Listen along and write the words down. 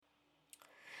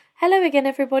Hello again,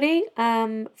 everybody.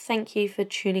 Thank you for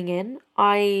tuning in.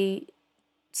 I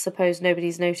suppose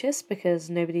nobody's noticed because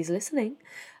nobody's listening.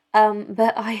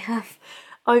 But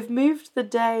I've moved the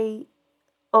day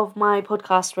of my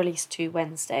podcast release to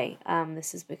Wednesday.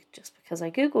 This is just because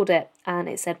I googled it and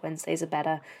it said Wednesdays are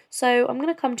better. So I'm going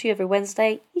to come to you every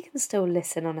Wednesday. You can still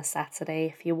listen on a Saturday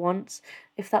if you want,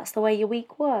 if that's the way your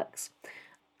week works.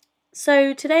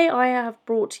 So today I have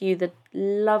brought to you the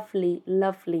lovely,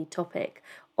 lovely topic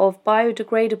of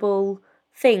biodegradable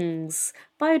things,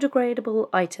 biodegradable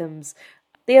items.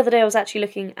 The other day I was actually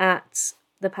looking at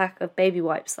the pack of baby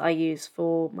wipes that I use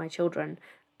for my children,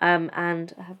 and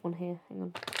I have one here, hang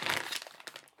on.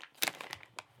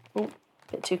 Oh,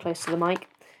 a bit too close to the mic.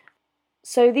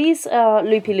 So these are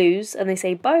Loopy-Loos, and they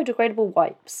say biodegradable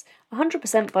wipes,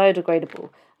 100% biodegradable.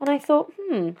 And I thought,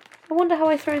 I wonder how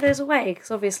I throw those away,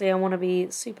 because obviously I want to be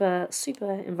super, super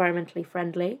environmentally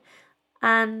friendly.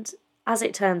 And as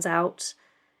it turns out,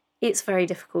 it's very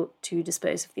difficult to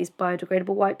dispose of these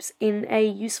biodegradable wipes in a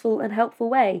useful and helpful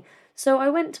way. So I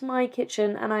went to my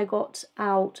kitchen and I got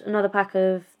out another pack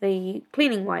of the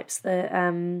cleaning wipes,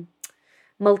 the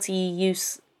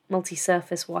multi-use,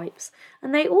 multi-surface wipes.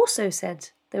 And they also said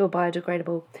they were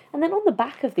biodegradable. And then on the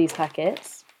back of these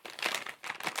packets,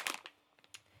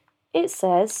 it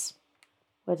says,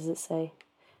 where does it say?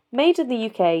 Made in the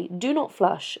UK, do not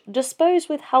flush, dispose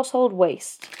with household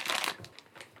waste.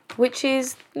 Which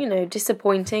is,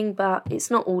 disappointing, but it's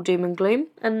not all doom and gloom.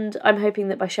 And I'm hoping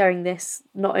that by sharing this,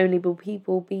 not only will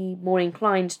people be more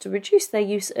inclined to reduce their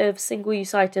use of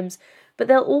single-use items, but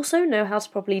they'll also know how to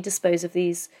properly dispose of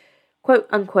these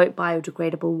quote-unquote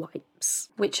biodegradable wipes,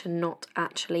 which are not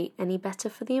actually any better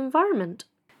for the environment.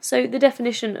 So the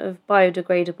definition of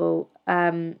biodegradable,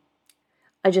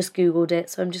 I just googled it,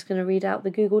 so I'm just going to read out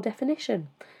the Google definition.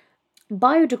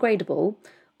 Biodegradable,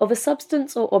 of a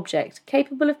substance or object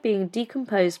capable of being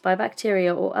decomposed by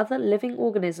bacteria or other living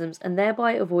organisms and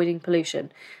thereby avoiding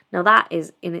pollution. Now that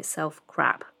is in itself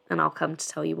crap, and I'll come to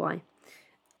tell you why.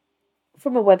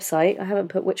 From a website, I haven't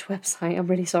put which website, I'm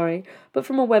really sorry, but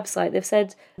from a website they've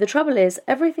said, the trouble is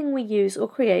everything we use or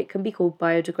create can be called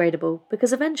biodegradable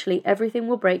because eventually everything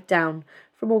will break down,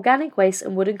 from organic waste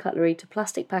and wooden cutlery to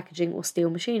plastic packaging or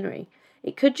steel machinery.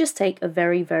 It could just take a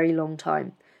very, very long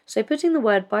time. So putting the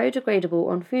word biodegradable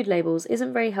on food labels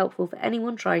isn't very helpful for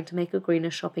anyone trying to make a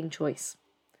greener shopping choice.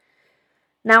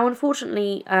 Now,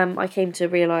 unfortunately, I came to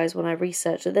realise when I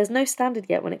researched that there's no standard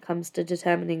yet when it comes to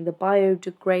determining the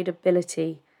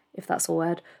biodegradability, if that's a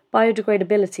word,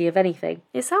 biodegradability of anything.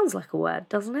 It sounds like a word,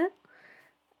 doesn't it?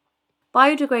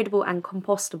 Biodegradable and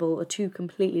compostable are two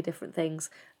completely different things.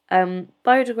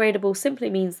 Biodegradable simply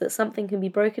means that something can be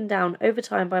broken down over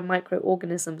time by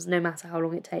microorganisms no matter how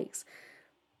long it takes.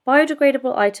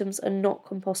 Biodegradable items are not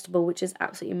compostable, which is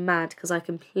absolutely mad because I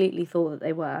completely thought that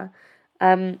they were.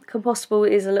 Compostable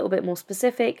is a little bit more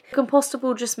specific.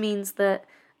 Compostable just means that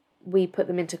we put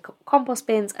them into compost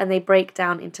bins and they break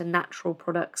down into natural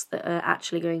products that are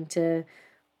actually going to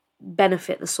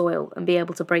benefit the soil and be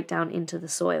able to break down into the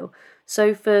soil.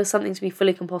 So for something to be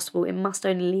fully compostable, it must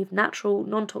only leave natural,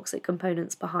 non-toxic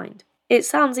components behind. It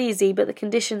sounds easy, but the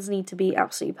conditions need to be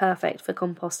absolutely perfect for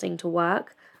composting to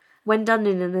work. When done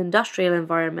in an industrial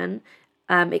environment,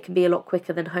 it can be a lot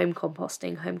quicker than home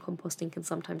composting. Home composting can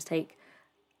sometimes take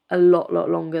a lot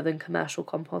longer than commercial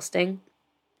composting.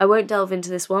 I won't delve into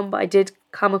this one, but I did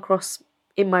come across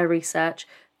in my research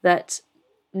that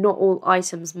not all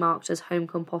items marked as home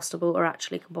compostable are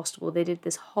actually compostable. They did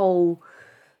this whole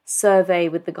survey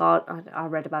with I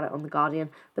read about it on The Guardian,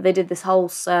 but they did this whole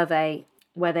survey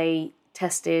where they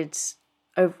tested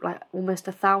over almost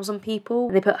 1,000 people.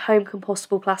 They put home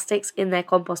compostable plastics in their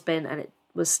compost bin and it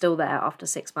was still there after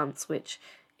 6 months, which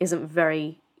isn't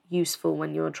very useful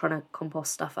when you're trying to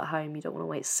compost stuff at home. You don't want to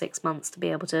wait 6 months to be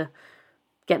able to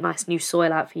get nice new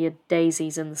soil out for your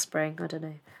daisies in the spring. I don't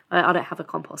know. I don't have a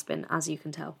compost bin, as you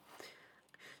can tell.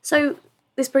 So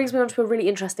this brings me on to a really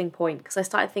interesting point because I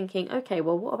started thinking, okay,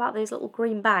 well, what about those little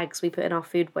green bags we put in our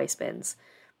food waste bins?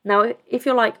 Now, if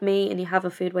you're like me and you have a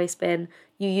food waste bin,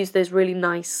 you use those really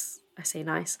nice, I say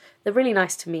nice, they're really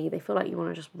nice to me. They feel like you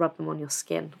want to just rub them on your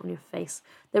skin, on your face.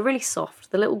 They're really soft,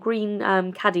 the little green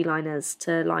caddy liners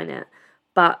to line it.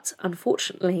 But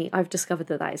unfortunately, I've discovered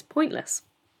that is pointless.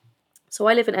 So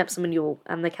I live in Epsom and Ewell,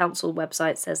 and the council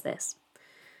website says this.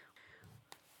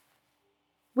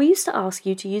 We used to ask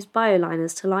you to use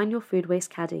bioliners to line your food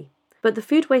waste caddy. But the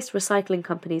food waste recycling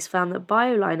companies found that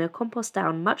bioliner composts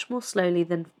down much more slowly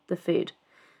than the food.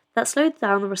 That slowed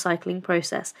down the recycling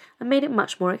process and made it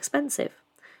much more expensive.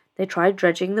 They tried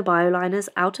dredging the bioliners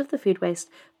out of the food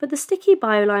waste, but the sticky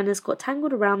bioliners got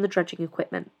tangled around the dredging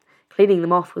equipment. cleaning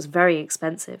them off was very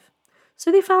expensive.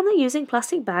 So they found that using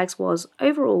plastic bags was,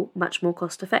 overall, much more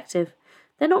cost effective.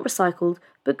 They're not recycled,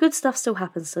 but good stuff still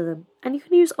happens to them, and you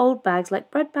can use old bags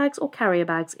like bread bags or carrier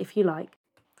bags if you like.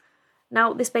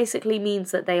 Now, this basically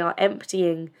means that they are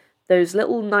emptying those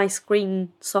little nice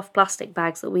green soft plastic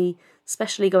bags that we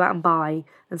specially go out and buy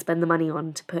and spend the money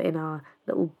on to put in our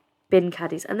little bin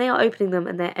caddies, and they are opening them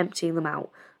and they're emptying them out.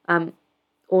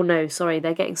 Or no, sorry,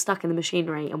 they're getting stuck in the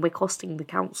machinery and we're costing the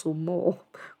council more.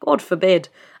 God forbid.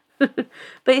 But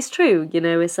it's true,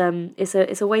 it's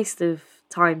a waste of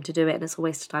time to do it, and it's a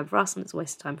waste of time for us and it's a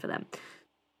waste of time for them.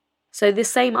 So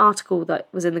this same article that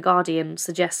was in The Guardian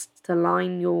suggests to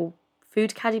line your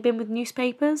food caddy bin with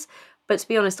newspapers, but to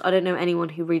be honest, I don't know anyone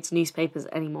who reads newspapers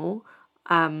anymore,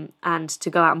 and to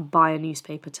go out and buy a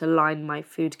newspaper to line my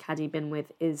food caddy bin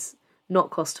with is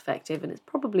not cost effective, and it's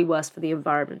probably worse for the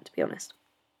environment, to be honest.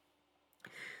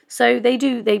 So they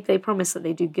promise that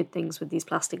they do good things with these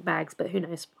plastic bags, but who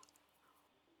knows.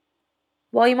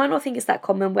 While you might not think it's that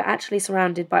common, we're actually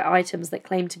surrounded by items that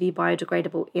claim to be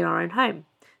biodegradable in our own home.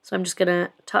 So I'm just going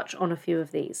to touch on a few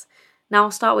of these. Now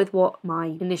I'll start with what my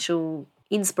initial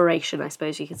inspiration, I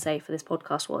suppose you could say, for this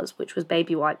podcast was, which was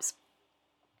baby wipes.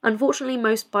 Unfortunately,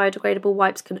 most biodegradable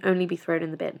wipes can only be thrown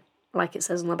in the bin, like it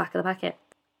says on the back of the packet.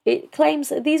 It claims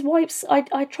that these wipes,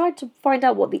 I tried to find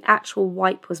out what the actual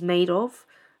wipe was made of.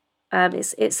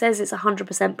 It says it's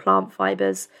 100% plant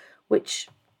fibres, which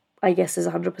I guess is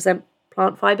 100%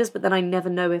 plant fibres, but then I never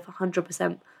know if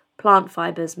 100% plant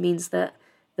fibres means that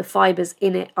the fibres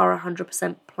in it are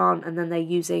 100% plant and then they're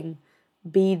using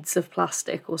beads of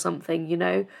plastic or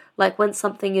something, Like when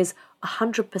something is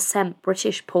 100%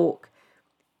 British pork,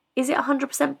 is it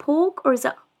 100% pork or is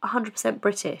it 100%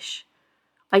 British?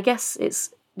 I guess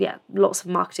lots of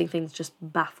marketing things just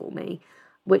baffle me,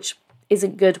 which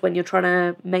isn't good when you're trying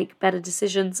to make better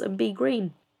decisions and be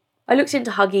green. I looked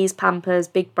into Huggies, Pampers,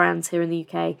 big brands here in the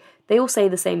UK. They all say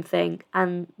the same thing,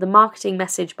 and the marketing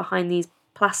message behind these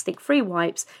plastic-free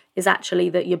wipes is actually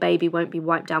that your baby won't be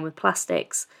wiped down with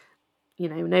plastics.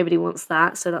 Nobody wants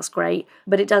that, so that's great.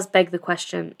 But it does beg the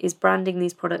question, is branding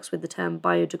these products with the term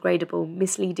biodegradable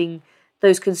misleading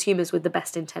those consumers with the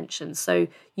best intentions? So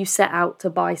you set out to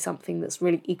buy something that's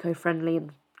really eco-friendly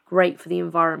and great for the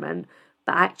environment,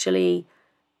 but actually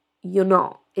you're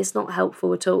not. It's not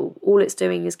helpful at all. All it's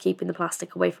doing is keeping the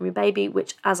plastic away from your baby,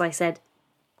 which, as I said,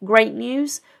 great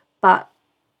news, but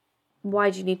why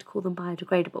do you need to call them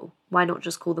biodegradable? Why not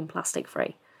just call them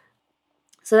plastic-free?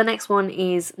 So the next one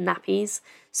is nappies.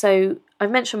 So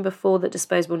I've mentioned before that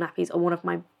disposable nappies are one of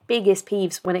my biggest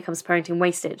peeves when it comes to parenting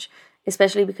wastage,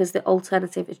 especially because the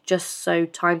alternative is just so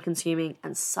time-consuming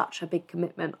and such a big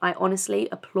commitment. I honestly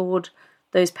applaud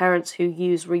those parents who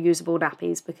use reusable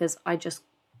nappies because I just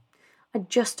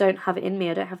don't have it in me.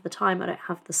 I don't have the time. I don't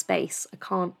have the space. I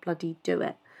can't bloody do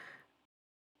it.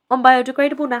 On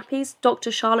biodegradable nappies,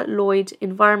 Dr. Charlotte Lloyd,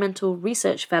 Environmental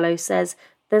Research Fellow, says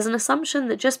there's an assumption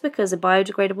that just because a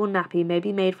biodegradable nappy may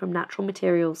be made from natural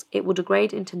materials, it will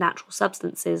degrade into natural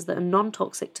substances that are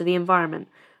non-toxic to the environment.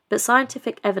 But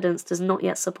scientific evidence does not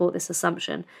yet support this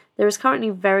assumption. There is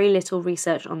currently very little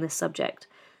research on this subject.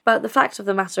 But the fact of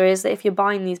the matter is that if you're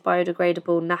buying these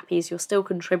biodegradable nappies, you're still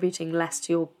contributing less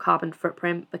to your carbon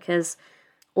footprint because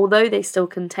although they still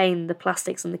contain the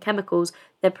plastics and the chemicals,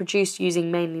 they're produced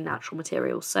using mainly natural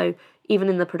materials. So even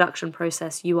in the production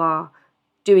process, you are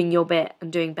doing your bit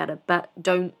and doing better. But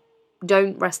don't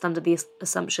rest under the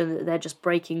assumption that they're just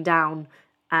breaking down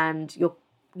and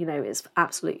it's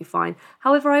absolutely fine.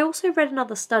 However, I also read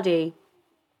another study,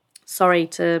 sorry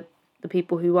to the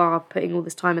people who are putting all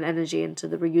this time and energy into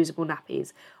the reusable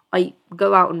nappies. I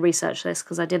go out and research this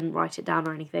because I didn't write it down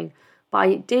or anything, but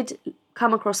I did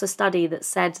come across a study that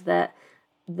said that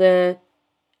the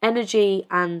energy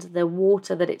and the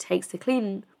water that it takes to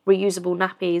clean reusable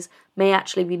nappies may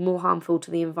actually be more harmful to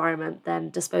the environment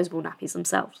than disposable nappies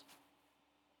themselves.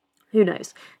 Who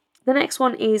knows? The next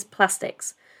one is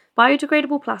plastics.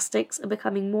 Biodegradable plastics are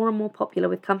becoming more and more popular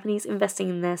with companies investing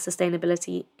in their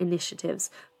sustainability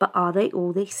initiatives, but are they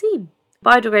all they seem?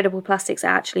 Biodegradable plastics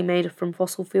are actually made from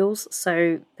fossil fuels,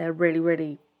 so they're really,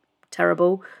 really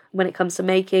terrible when it comes to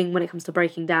making, when it comes to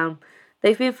breaking down.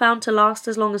 They've been found to last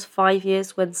as long as 5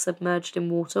 years when submerged in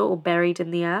water or buried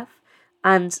in the earth,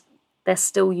 and they're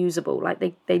still usable. Like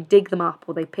they dig them up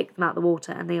or they pick them out of the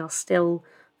water and they are still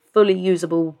fully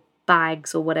usable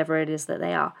bags or whatever it is that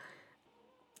they are.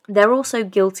 They're also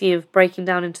guilty of breaking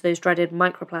down into those dreaded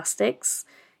microplastics.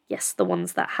 Yes, the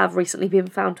ones that have recently been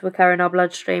found to occur in our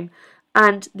bloodstream.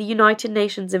 And the United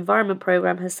Nations Environment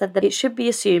Programme has said that it should be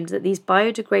assumed that these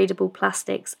biodegradable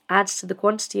plastics add to the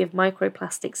quantity of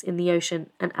microplastics in the ocean.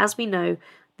 And as we know,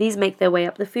 These make their way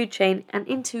up the food chain and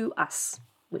into us,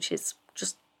 which is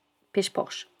just pish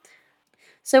posh.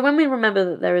 So when we remember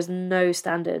that there is no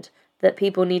standard that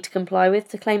people need to comply with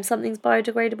to claim something's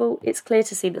biodegradable, it's clear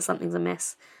to see that something's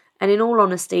amiss. And in all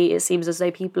honesty, it seems as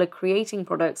though people are creating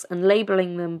products and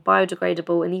labelling them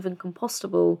biodegradable and even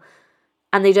compostable,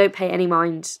 and they don't pay any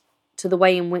mind to the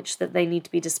way in which that they need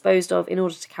to be disposed of in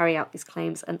order to carry out these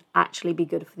claims and actually be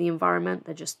good for the environment.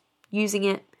 They're just using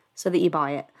it so that you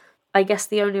buy it. I guess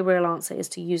the only real answer is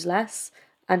to use less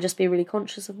and just be really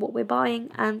conscious of what we're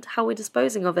buying and how we're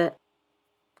disposing of it.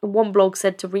 One blog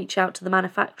said to reach out to the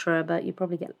manufacturer, but you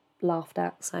probably get laughed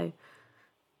at, so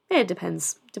yeah, it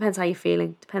depends. Depends how you're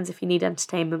feeling. Depends if you need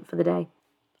entertainment for the day.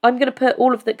 I'm going to put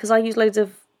all of the, because I use loads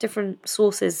of different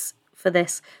sources for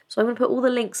this, so I'm going to put all the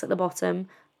links at the bottom.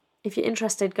 If you're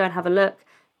interested, go and have a look.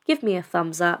 Give me a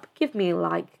thumbs up, give me a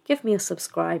like, give me a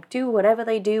subscribe, do whatever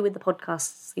they do with the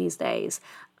podcasts these days,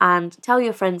 and tell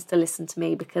your friends to listen to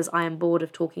me because I am bored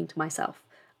of talking to myself.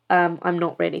 I'm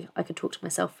not really. I could talk to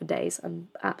myself for days. I'm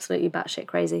absolutely batshit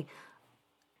crazy.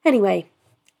 Anyway,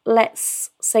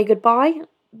 let's say goodbye,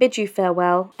 bid you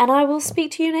farewell, and I will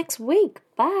speak to you next week.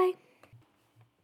 Bye.